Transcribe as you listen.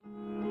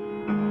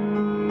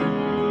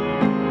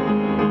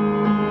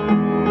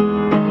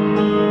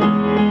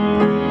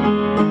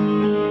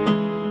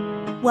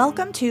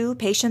Welcome to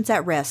Patients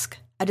at Risk,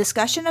 a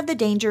discussion of the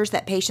dangers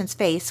that patients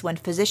face when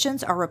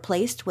physicians are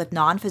replaced with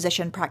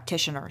non-physician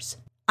practitioners.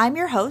 I'm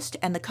your host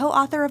and the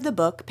co-author of the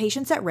book,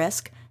 Patients at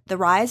Risk, The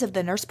Rise of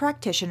the Nurse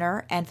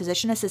Practitioner and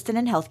Physician Assistant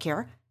in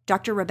Healthcare,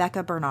 Dr.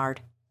 Rebecca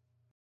Bernard.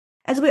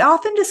 As we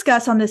often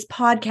discuss on this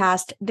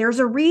podcast, there's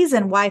a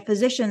reason why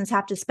physicians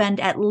have to spend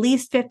at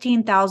least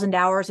 15,000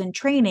 hours in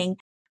training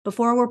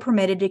before we're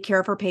permitted to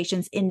care for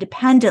patients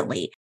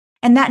independently.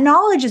 And that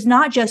knowledge is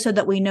not just so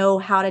that we know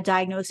how to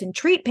diagnose and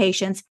treat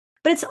patients,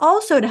 but it's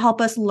also to help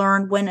us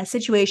learn when a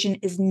situation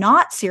is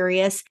not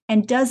serious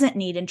and doesn't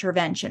need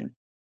intervention.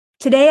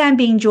 Today, I'm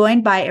being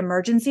joined by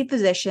emergency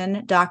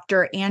physician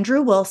Dr.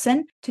 Andrew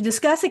Wilson to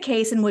discuss a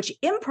case in which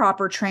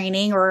improper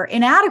training or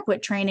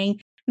inadequate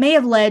training may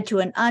have led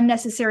to an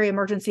unnecessary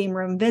emergency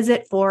room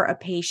visit for a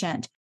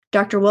patient.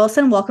 Dr.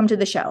 Wilson, welcome to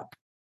the show.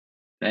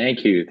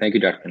 Thank you. Thank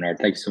you, Dr. Bernard.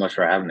 Thank you so much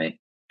for having me.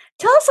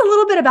 Tell us a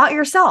little bit about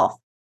yourself.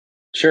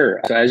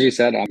 Sure. So as you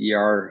said, I'm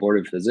ER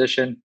boarded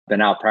physician. Been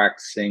out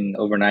practicing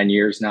over 9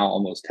 years now,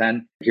 almost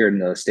 10, here in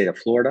the state of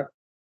Florida.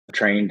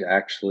 Trained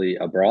actually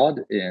abroad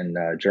in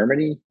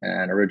Germany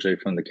and originally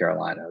from the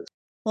Carolinas.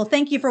 Well,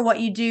 thank you for what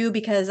you do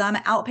because I'm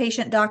an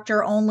outpatient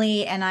doctor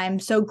only, and I'm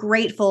so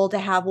grateful to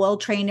have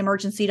well-trained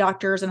emergency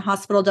doctors and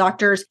hospital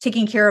doctors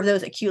taking care of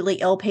those acutely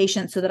ill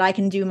patients so that I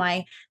can do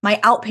my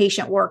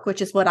outpatient work,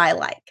 which is what I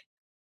like.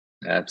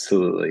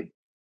 Absolutely.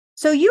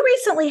 So you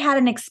recently had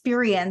an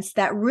experience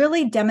that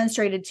really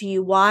demonstrated to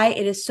you why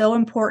it is so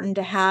important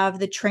to have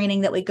the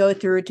training that we go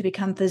through to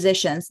become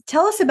physicians.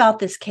 Tell us about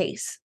this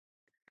case.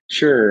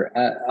 Sure.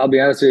 I'll be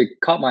honest with you,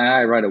 it caught my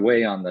eye right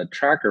away on the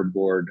tracker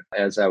board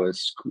as I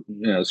was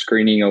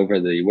screening over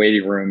the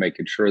waiting room,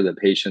 making sure that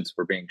patients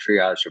were being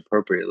triaged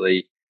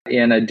appropriately.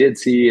 And I did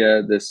see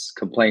this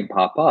complaint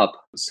pop up,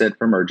 said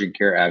from urgent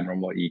care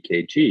abnormal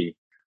EKG.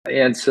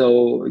 And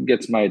so it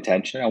gets my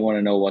attention. I want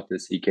to know what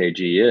this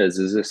EKG is.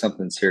 Is this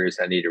something serious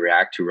I need to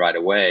react to right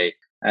away?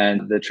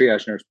 And the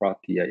triage nurse brought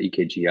the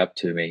EKG up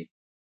to me.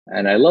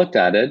 And I looked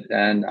at it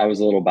and I was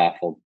a little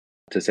baffled,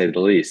 to say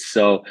the least.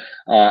 So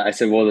I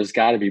said, well, there's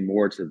got to be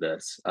more to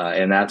this.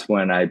 And that's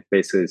when I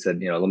basically said,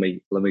 let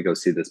me go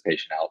see this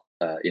patient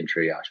out in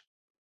triage.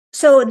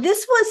 So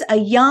this was a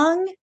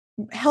young,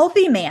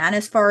 healthy man,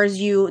 as far as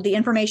the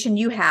information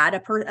you had,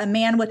 a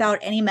man without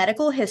any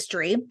medical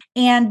history.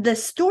 And the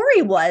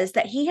story was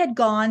that he had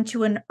gone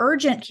to an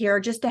urgent care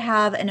just to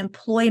have an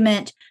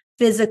employment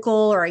physical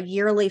or a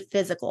yearly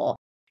physical.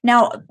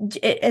 Now,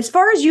 as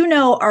far as you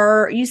know,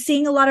 are you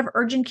seeing a lot of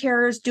urgent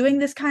cares doing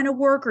this kind of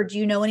work, or do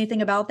you know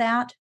anything about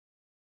that?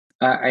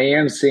 I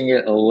am seeing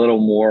it a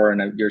little more,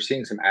 and you're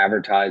seeing some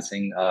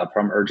advertising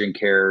from urgent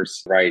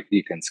cares, right?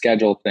 You can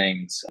schedule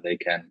things. They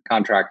can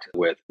contract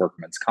with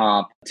workman's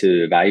comp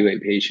to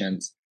evaluate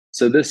patients.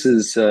 So this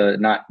is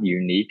not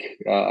unique,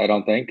 I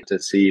don't think, to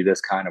see this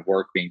kind of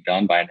work being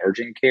done by an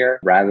urgent care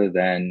rather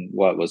than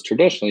what was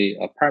traditionally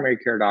a primary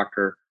care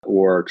doctor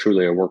or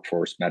truly a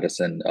workforce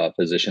medicine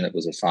physician that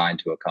was assigned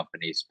to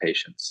accompany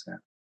patients.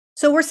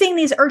 So we're seeing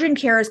these urgent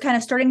cares kind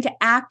of starting to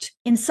act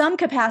in some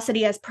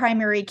capacity as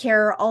primary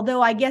care,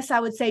 although I guess I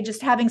would say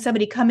just having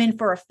somebody come in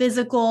for a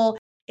physical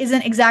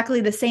isn't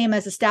exactly the same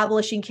as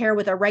establishing care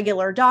with a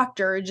regular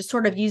doctor, just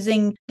sort of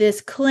using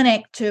this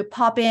clinic to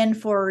pop in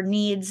for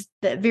needs,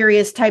 the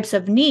various types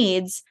of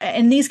needs.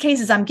 In these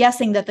cases, I'm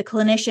guessing that the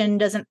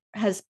clinician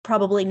has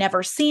probably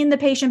never seen the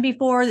patient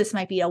before. This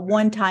might be a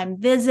one-time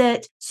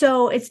visit.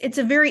 So it's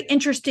a very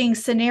interesting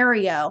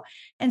scenario.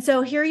 And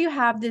so here you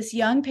have this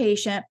young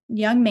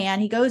man,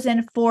 he goes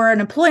in for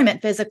an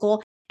employment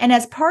physical. And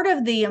as part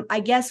of the,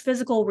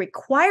 physical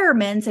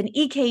requirements, an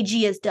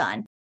EKG is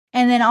done.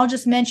 And then I'll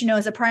just mention,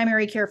 as a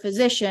primary care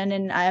physician,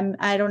 and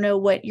I don't know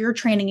what your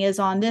training is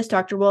on this,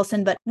 Dr.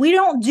 Wilson, but we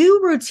don't do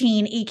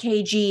routine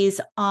EKGs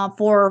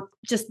for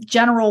just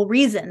general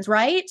reasons,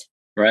 right?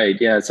 Right.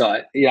 Yeah. So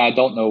I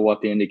don't know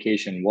what the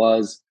indication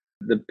was.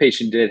 The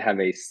patient did have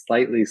a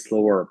slightly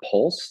slower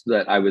pulse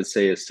that I would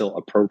say is still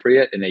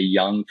appropriate in a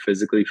young,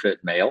 physically fit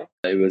male.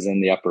 It was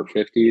in the upper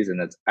 50s,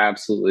 and it's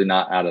absolutely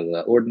not out of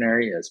the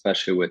ordinary,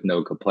 especially with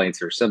no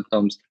complaints or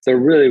symptoms. So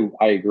really,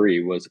 I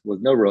agree, was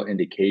no real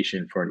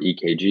indication for an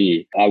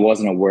EKG. I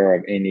wasn't aware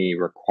of any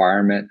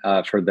requirement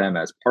for them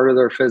as part of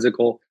their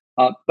physical,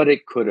 but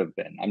it could have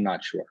been. I'm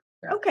not sure.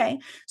 Yeah. Okay.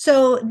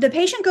 So the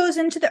patient goes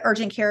into the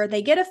urgent care,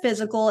 they get a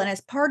physical, and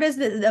as part of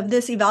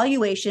this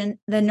evaluation,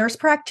 the nurse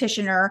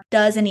practitioner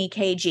does an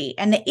EKG.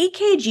 And the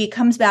EKG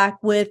comes back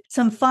with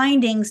some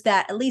findings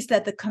that, at least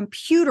that the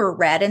computer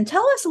read. And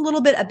tell us a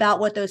little bit about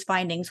what those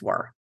findings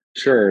were.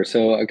 Sure.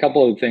 So a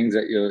couple of things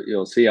that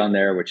you'll see on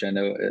there, which I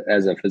know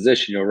as a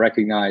physician, you'll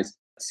recognize: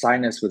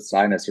 sinus with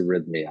sinus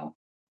arrhythmia.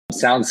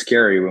 Sounds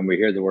scary when we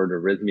hear the word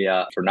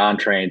arrhythmia for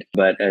non-trained,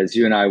 but as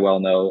you and I well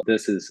know,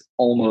 this is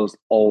almost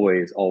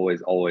always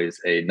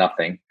a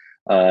nothing.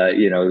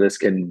 This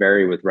can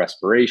vary with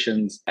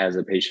respirations. As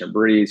a patient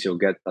breathes, you'll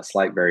get a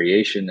slight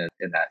variation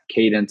in that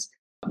cadence,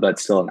 but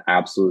still an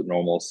absolute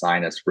normal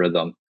sinus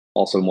rhythm.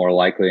 Also more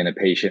likely in a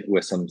patient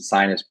with some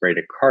sinus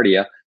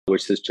bradycardia,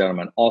 which this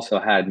gentleman also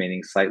had,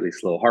 meaning slightly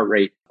slow heart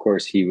rate. Of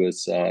course, he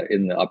was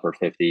in the upper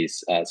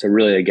 50s. So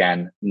really,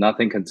 again,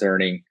 nothing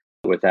concerning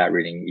with that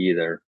reading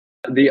either.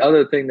 The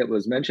other thing that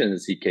was mentioned in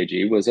the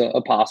EKG was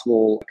a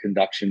possible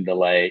conduction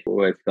delay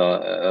with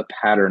a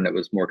pattern that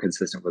was more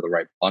consistent with the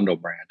right bundle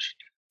branch.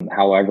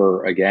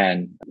 However,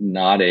 again,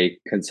 not a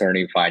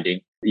concerning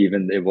finding.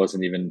 Even it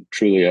wasn't even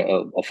truly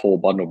a full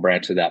bundle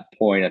branch at that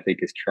point. I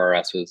think his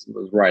QRS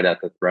was right at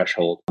the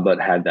threshold, but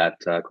had that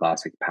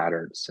classic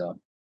pattern.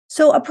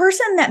 So a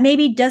person that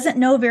maybe doesn't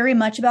know very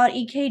much about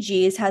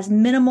EKGs, has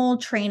minimal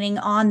training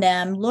on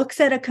them,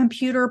 looks at a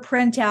computer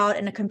printout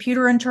and a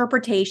computer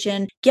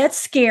interpretation, gets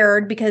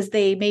scared because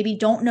they maybe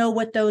don't know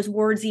what those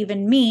words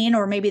even mean,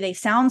 or maybe they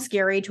sound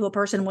scary to a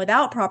person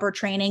without proper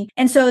training.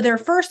 And so their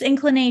first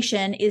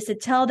inclination is to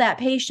tell that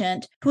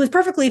patient, who is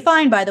perfectly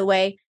fine, by the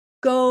way,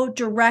 go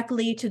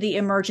directly to the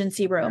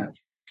emergency room. Yeah.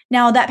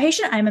 Now, that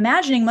patient, I'm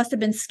imagining, must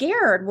have been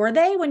scared. Were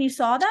they when you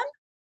saw them?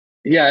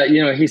 Yeah,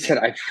 he said,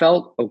 I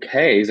felt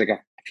okay. He's like, I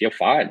feel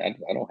fine.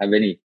 I don't have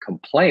any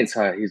complaints.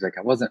 He's like,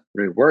 I wasn't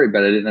really worried,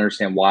 but I didn't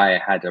understand why I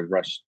had to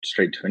rush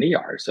straight to an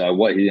ER. So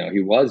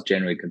he was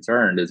genuinely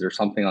concerned. Is there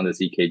something on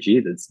this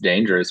EKG that's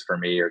dangerous for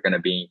me, or going to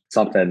be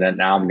something that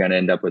now I'm going to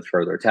end up with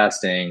further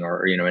testing,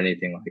 or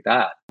anything like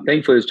that?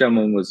 Thankfully, this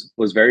gentleman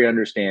was very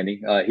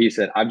understanding. He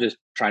said, I'm just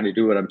trying to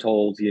do what I'm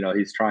told.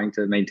 He's trying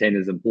to maintain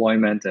his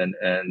employment,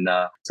 and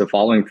so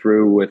following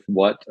through with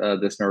what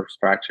this nurse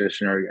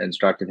practitioner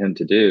instructed him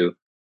to do.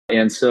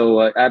 And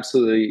so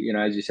absolutely,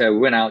 as you said, we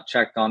went out,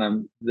 checked on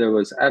him. There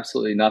was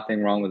absolutely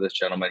nothing wrong with this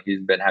gentleman.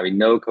 He's been having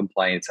no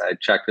complaints. I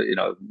checked,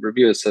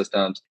 review his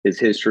systems, his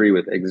history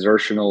with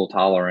exertional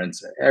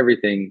tolerance,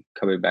 everything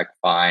coming back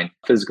fine.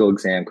 Physical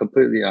exam,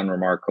 completely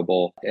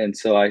unremarkable. And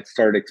so I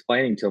started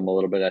explaining to him a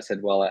little bit. I said,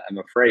 well, I'm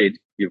afraid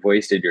you've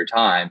wasted your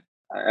time.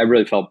 I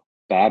really felt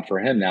bad for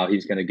him. Now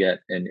he's going to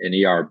get an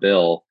ER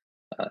bill.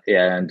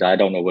 And I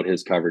don't know what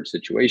his coverage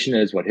situation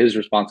is, what his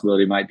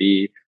responsibility might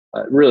be.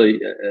 Really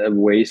a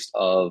waste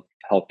of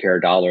healthcare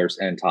dollars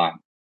and time.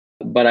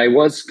 But I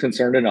was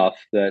concerned enough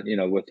that,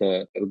 with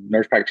a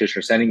nurse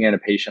practitioner sending in a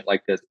patient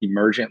like this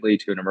emergently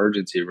to an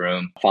emergency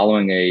room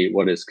following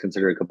what is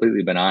considered a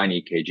completely benign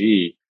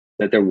EKG,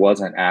 that there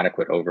wasn't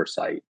adequate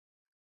oversight.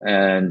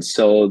 And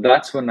so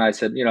that's when I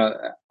said,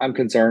 I'm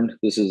concerned.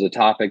 This is a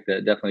topic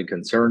that definitely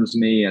concerns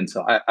me. And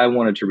so I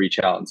wanted to reach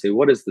out and say,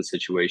 what is the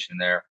situation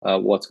there?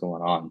 What's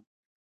going on?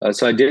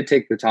 So I did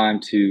take the time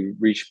to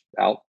reach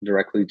out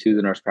directly to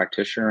the nurse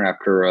practitioner.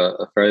 After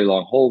a fairly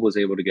long hold, was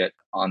able to get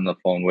on the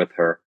phone with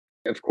her.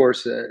 Of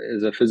course,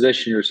 as a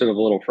physician, you're sort of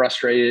a little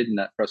frustrated, and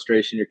that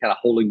frustration you're kind of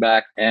holding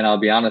back. And I'll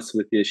be honest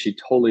with you, she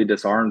totally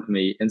disarmed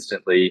me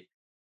instantly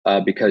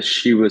because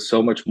she was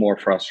so much more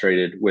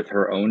frustrated with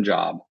her own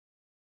job.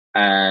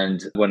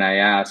 And when I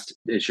asked,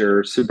 is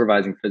your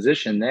supervising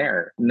physician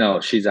there? No,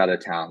 she's out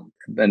of town.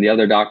 And the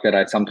other doc that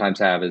I sometimes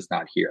have is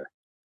not here.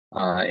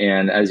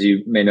 And as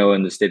you may know,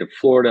 in the state of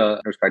Florida,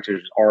 nurse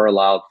practitioners are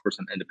allowed for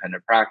some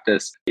independent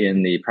practice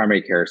in the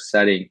primary care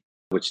setting,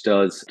 which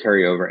does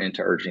carry over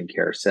into urgent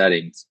care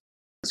settings.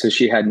 So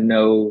she had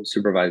no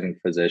supervising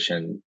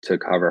physician to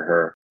cover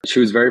her. She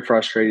was very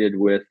frustrated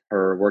with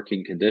her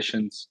working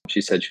conditions.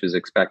 She said she was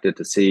expected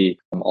to see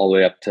all the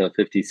way up to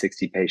 50,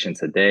 60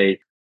 patients a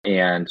day.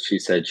 And she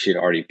said she'd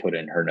already put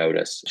in her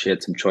notice. She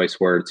had some choice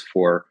words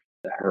for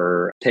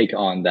her take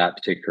on that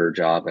particular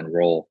job and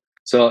role.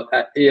 So,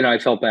 I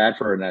felt bad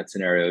for her in that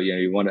scenario.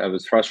 I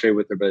was frustrated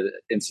with her, but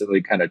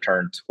instantly kind of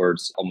turned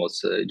towards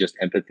almost just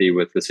empathy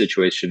with the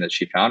situation that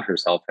she found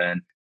herself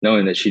in,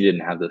 knowing that she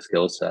didn't have the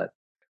skill set.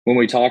 When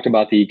we talked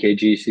about the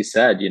EKG, she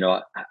said,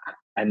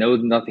 I know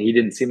nothing, he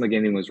didn't seem like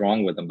anything was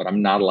wrong with him, but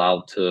I'm not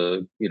allowed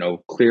to,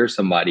 clear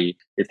somebody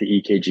if the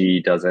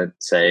EKG doesn't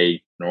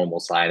say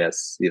normal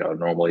sinus,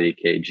 normal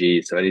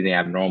EKG. So anything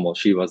abnormal,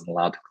 she wasn't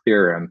allowed to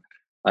clear him.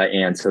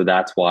 And so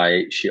that's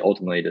why she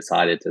ultimately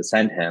decided to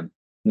send him,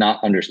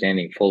 not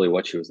understanding fully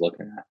what she was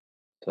looking at.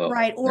 So,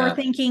 right. Or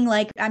thinking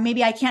like,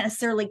 maybe I can't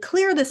necessarily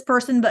clear this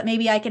person, but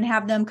maybe I can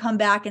have them come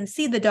back and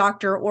see the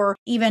doctor, or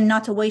even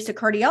not to waste a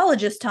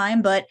cardiologist's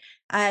time. But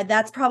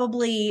that's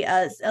probably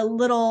a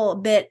little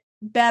bit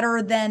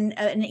better than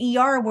an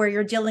ER where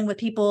you're dealing with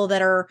people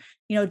that are,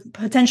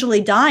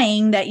 potentially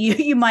dying that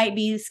you might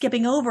be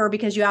skipping over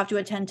because you have to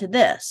attend to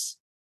this.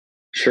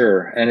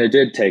 Sure. And it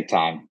did take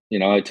time.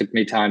 It took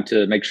me time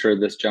to make sure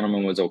this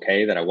gentleman was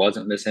okay, that I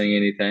wasn't missing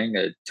anything.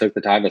 It took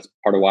the time. That's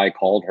part of why I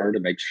called her, to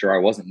make sure I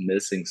wasn't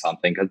missing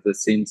something, because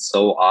this seems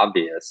so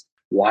obvious.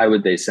 Why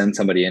would they send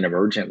somebody in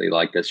emergently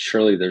like this?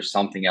 Surely there's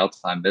something else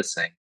I'm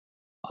missing.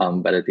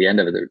 But at the end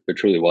of it, there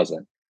truly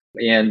wasn't.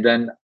 And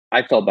then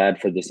I felt bad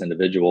for this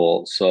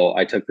individual. So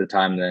I took the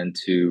time then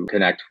to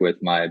connect with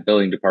my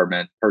billing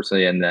department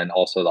personally, and then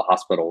also the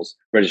hospital's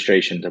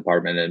registration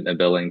department and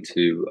billing,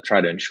 to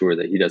try to ensure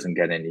that he doesn't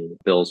get any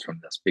bills from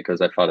this, because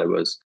I thought it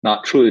was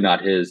truly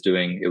not his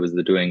doing. It was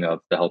the doing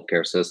of the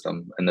healthcare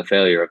system and the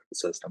failure of the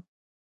system.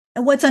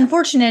 What's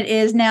unfortunate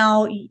is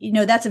now,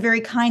 that's a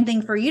very kind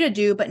thing for you to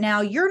do, but now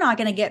you're not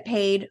going to get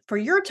paid for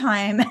your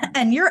time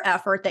and your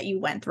effort that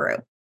you went through.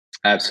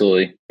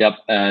 Absolutely. Yep.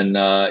 And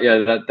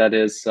yeah, that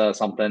is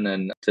something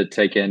and to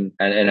take in.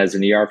 And as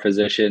an ER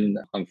physician,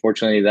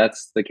 unfortunately,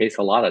 that's the case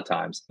a lot of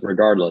times.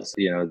 Regardless,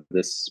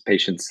 this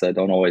patients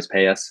don't always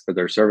pay us for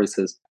their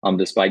services,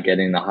 despite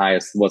getting the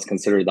highest, what's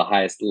considered the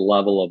highest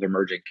level of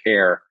emergent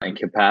care and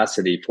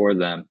capacity for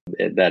them.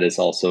 That is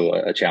also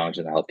a challenge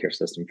in the healthcare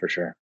system for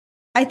sure.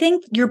 I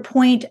think your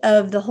point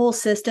of the whole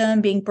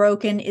system being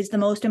broken is the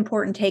most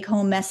important take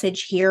home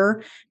message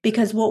here,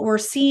 because what we're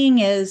seeing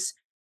is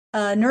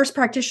a nurse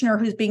practitioner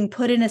who's being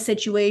put in a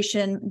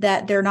situation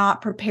that they're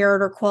not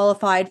prepared or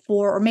qualified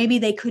for, or maybe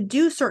they could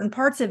do certain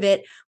parts of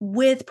it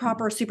with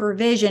proper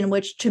supervision,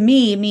 which to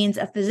me means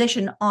a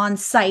physician on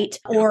site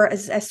or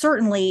as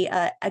certainly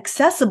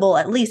accessible,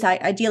 at least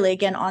ideally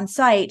again on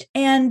site.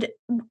 And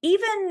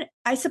even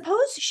I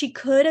suppose she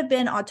could have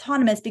been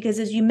autonomous because,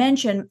 as you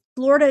mentioned,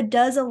 Florida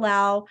does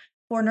allow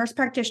for nurse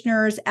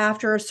practitioners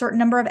after a certain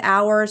number of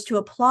hours to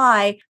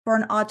apply for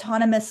an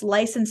autonomous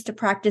license to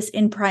practice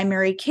in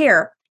primary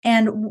care.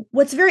 And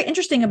what's very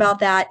interesting about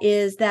that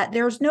is that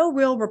there's no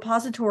real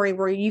repository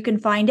where you can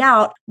find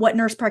out what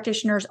nurse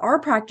practitioners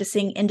are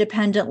practicing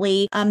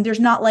independently.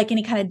 There's not like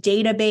any kind of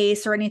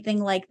database or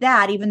anything like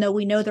that, even though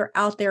we know they're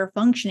out there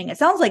functioning. It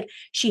sounds like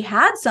she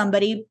had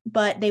somebody,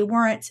 but they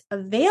weren't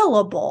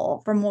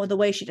available from the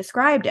way she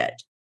described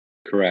it.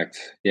 Correct.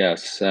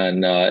 Yes.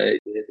 And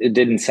it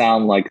didn't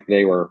sound like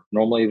they were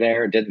normally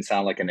there. It didn't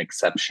sound like an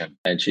exception.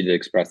 And she did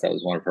express that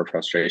was one of her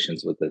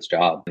frustrations with this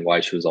job and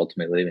why she was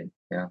ultimately leaving.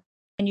 Yeah.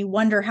 And you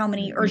wonder how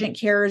many Mhm. urgent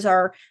cares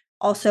are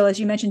also, as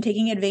you mentioned,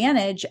 taking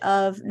advantage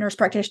of nurse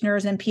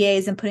practitioners and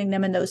PAs and putting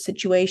them in those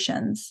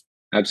situations.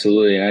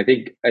 Absolutely. And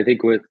I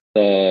think with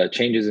the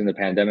changes in the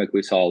pandemic,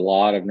 we saw a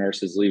lot of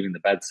nurses leaving the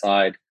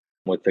bedside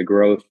with the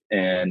growth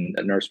in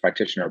nurse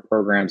practitioner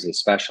programs,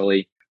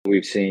 especially.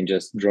 We've seen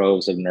just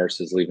droves of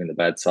nurses leaving the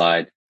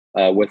bedside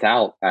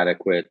without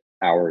adequate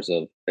hours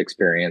of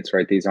experience,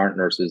 right? These aren't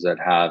nurses that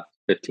have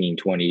 15,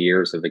 20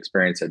 years of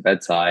experience at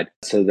bedside.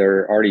 So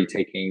they're already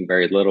taking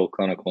very little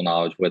clinical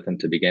knowledge with them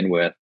to begin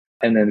with.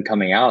 And then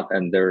coming out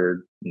and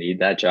they're need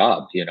that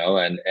job,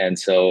 and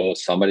so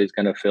somebody's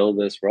going to fill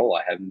this role.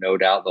 I have no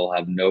doubt they'll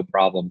have no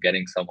problem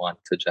getting someone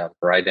to jump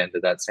right into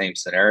that same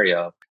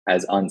scenario,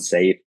 as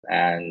unsafe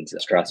and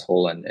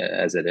stressful and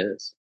as it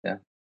is. Yeah.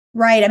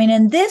 Right. I mean,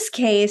 in this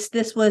case,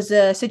 this was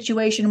a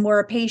situation where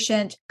a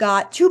patient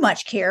got too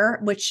much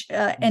care, which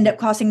ended up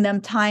costing them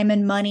time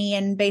and money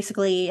and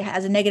basically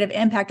has a negative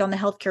impact on the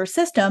healthcare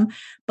system.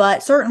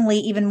 But certainly,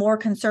 even more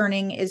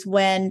concerning is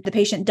when the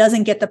patient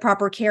doesn't get the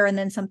proper care and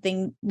then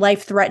something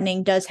life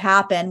threatening does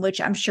happen,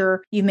 which I'm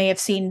sure you may have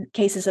seen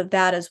cases of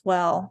that as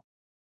well.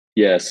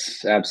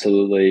 Yes,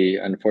 absolutely.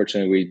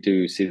 Unfortunately, we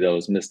do see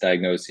those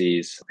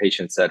misdiagnoses,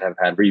 patients that have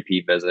had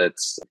repeat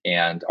visits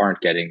and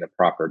aren't getting the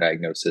proper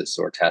diagnosis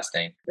or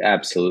testing.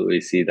 Absolutely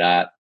see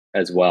that,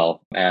 as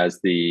well as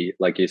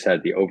like you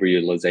said, the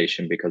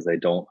overutilization because they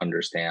don't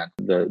understand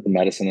the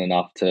medicine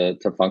enough to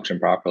function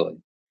properly.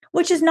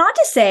 Which is not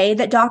to say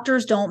that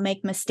doctors don't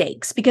make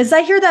mistakes, because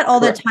I hear that all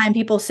the Correct. time.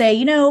 People say,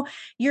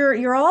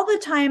 you're all the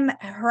time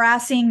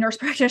harassing nurse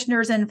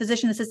practitioners and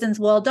physician assistants.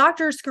 Well,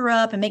 doctors screw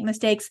up and make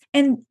mistakes.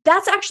 And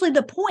that's actually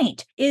the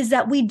point, is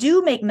that we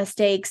do make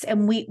mistakes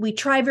and we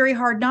try very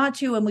hard not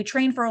to, and we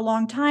train for a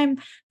long time,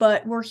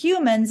 but we're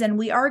humans and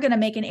we are going to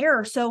make an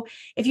error. So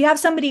if you have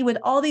somebody with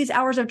all these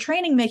hours of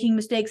training making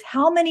mistakes,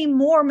 how many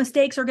more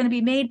mistakes are going to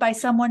be made by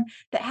someone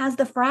that has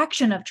the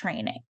fraction of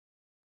training?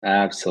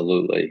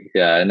 Absolutely.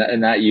 Yeah.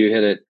 And that you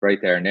hit it right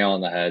there, nail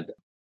on the head.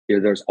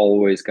 There's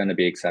always going to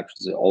be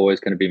exceptions. There's always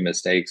going to be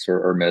mistakes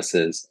or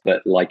misses.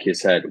 But like you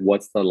said,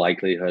 what's the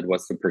likelihood?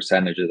 What's the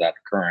percentage of that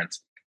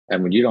occurrence?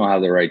 And when you don't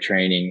have the right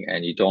training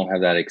and you don't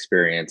have that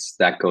experience,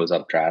 that goes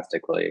up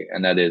drastically.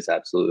 And that is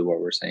absolutely what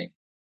we're seeing.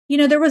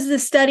 There was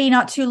this study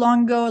not too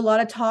long ago, a lot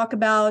of talk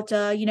about,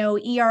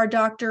 ER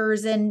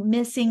doctors and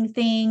missing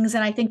things.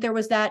 And I think there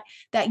was that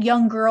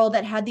young girl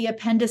that had the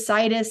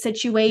appendicitis Mhm.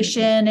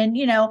 situation. And,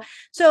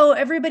 so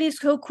everybody's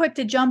so quick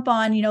to jump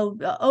on,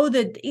 oh,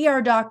 the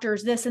ER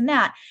doctors, this and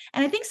that.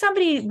 And I think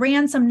somebody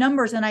ran some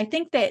numbers, and I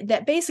think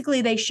that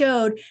basically they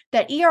showed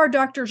that ER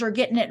doctors are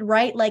getting it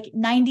right like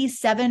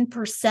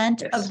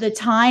 97% of Yes. the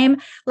time.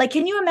 Like,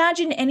 can you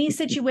imagine any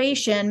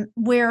situation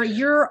where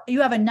you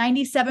have a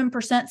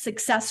 97%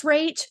 success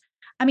rate?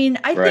 I mean,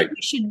 I think Right.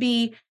 we should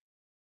be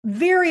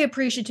very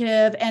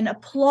appreciative and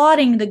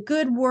applauding the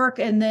good work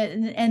and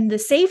the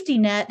safety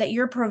net that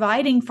you're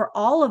providing for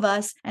all of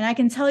us. And I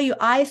can tell you,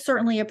 I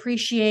certainly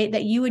appreciate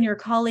that you and your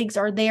colleagues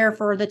are there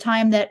for the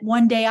time that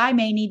one day I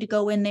may need to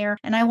go in there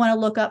and I want to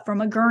look up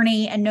from a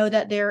gurney and know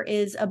that there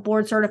is a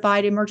board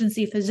certified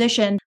emergency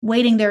physician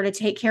waiting there to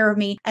take care of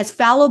me. As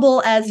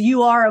fallible as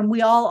you are and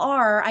we all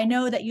are, I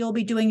know that you'll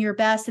be doing your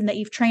best and that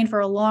you've trained for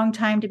a long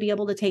time to be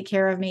able to take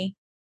care of me.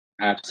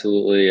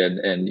 Absolutely.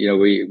 And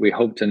we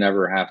hope to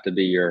never have to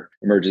be your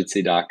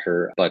emergency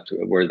doctor, but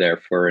we're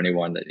there for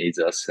anyone that needs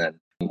us. And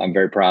I'm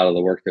very proud of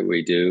the work that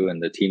we do and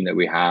the team that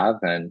we have.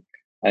 And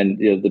And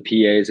the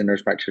PAs and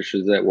nurse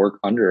practitioners that work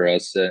under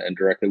us and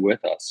directly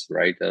with us,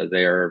 right?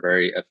 They are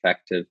very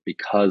effective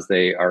because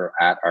they are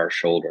at our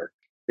shoulder.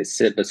 They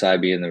sit beside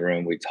me in the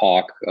room. We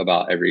talk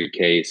about every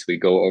case. We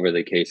go over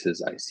the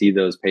cases. I see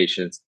those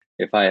patients.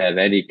 If I have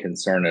any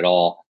concern at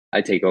all,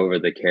 I take over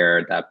the care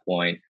at that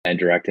point and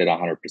direct it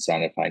 100%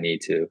 if I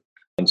need to.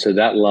 So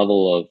that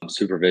level of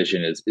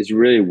supervision is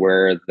really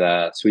where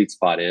the sweet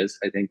spot is,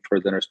 I think, for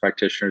the nurse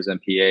practitioners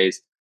and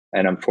PAs.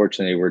 And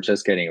unfortunately, we're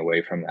just getting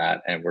away from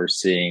that, and we're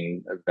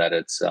seeing that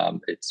it's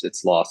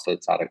lost, so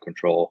it's out of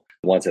control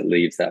once it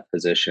leaves that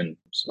physician's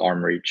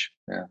arm reach.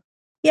 Yeah.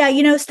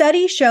 Yeah,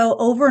 studies show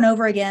over and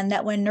over again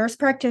that when nurse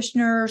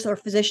practitioners or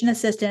physician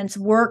assistants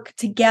work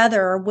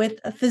together with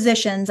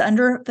physicians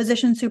under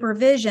physician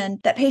supervision,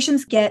 that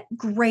patients get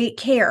great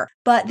care.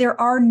 But there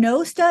are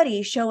no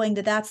studies showing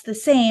that that's the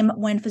same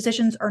when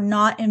physicians are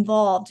not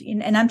involved.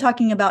 And I'm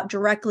talking about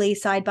directly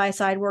side by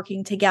side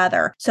working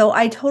together. So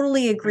I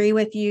totally agree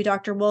with you,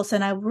 Dr.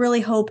 Wilson. I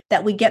really hope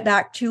that we get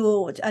back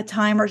to a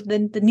time where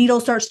the needle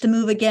starts to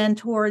move again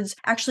towards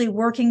actually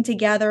working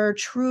together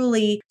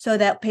truly so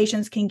that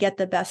patients can get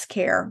the best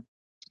care.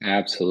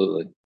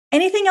 Absolutely.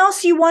 Anything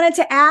else you wanted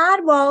to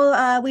add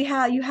while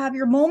you have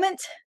your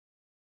moment?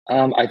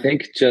 I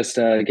think just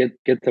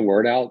get the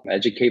word out,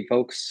 educate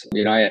folks.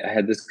 I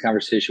had this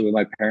conversation with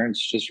my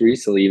parents just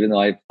recently, even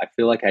though I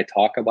feel like I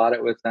talk about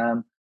it with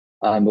them.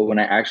 But when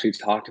I actually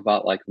talked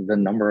about like the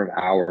number of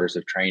hours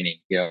of training,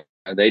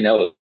 they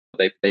know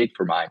they paid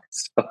for mine,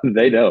 so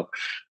they know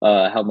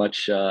how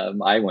much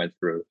I went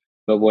through.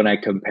 But when I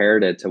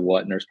compared it to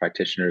what nurse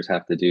practitioners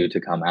have to do to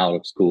come out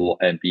of school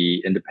and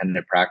be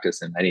independent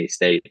practice in many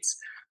states,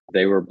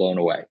 they were blown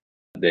away.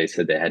 They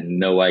said they had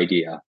no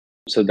idea.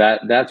 So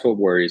that's what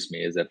worries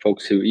me, is that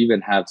folks who even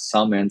have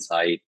some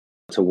insight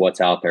to what's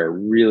out there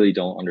really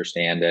don't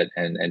understand it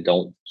and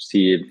don't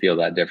see and feel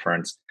that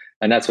difference.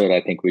 And that's what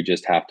I think we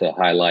just have to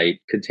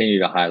continue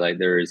to highlight.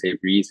 There is a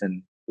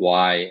reason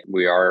why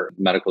we are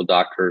medical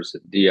doctors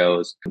and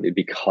DOs,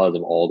 because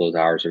of all those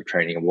hours of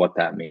training and what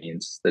that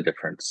means, the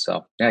difference.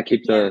 So yeah,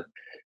 keep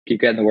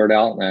getting the word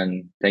out,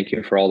 and thank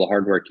you for all the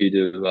hard work you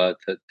do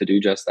to do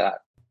just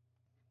that.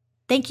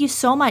 Thank you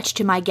so much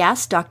to my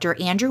guest, Dr.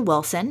 Andrew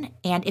Wilson.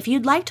 And if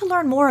you'd like to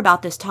learn more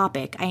about this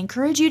topic, I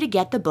encourage you to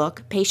get the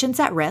book, Patients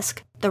at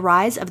Risk: The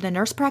Rise of the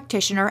Nurse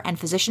Practitioner and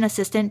Physician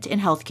Assistant in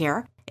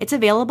Healthcare. It's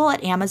available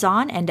at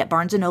Amazon and at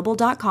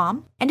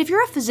barnesandnoble.com. And if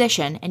you're a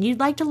physician and you'd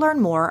like to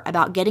learn more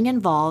about getting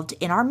involved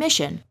in our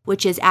mission,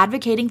 which is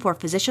advocating for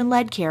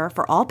physician-led care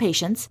for all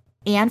patients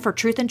and for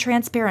truth and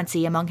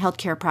transparency among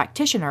healthcare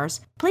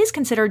practitioners, please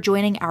consider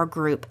joining our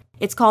group.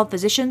 It's called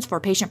Physicians for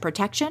Patient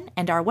Protection,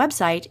 and our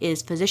website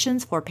is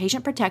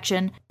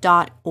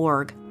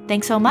physiciansforpatientprotection.org.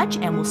 Thanks so much,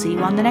 and we'll see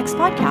you on the next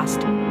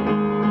podcast.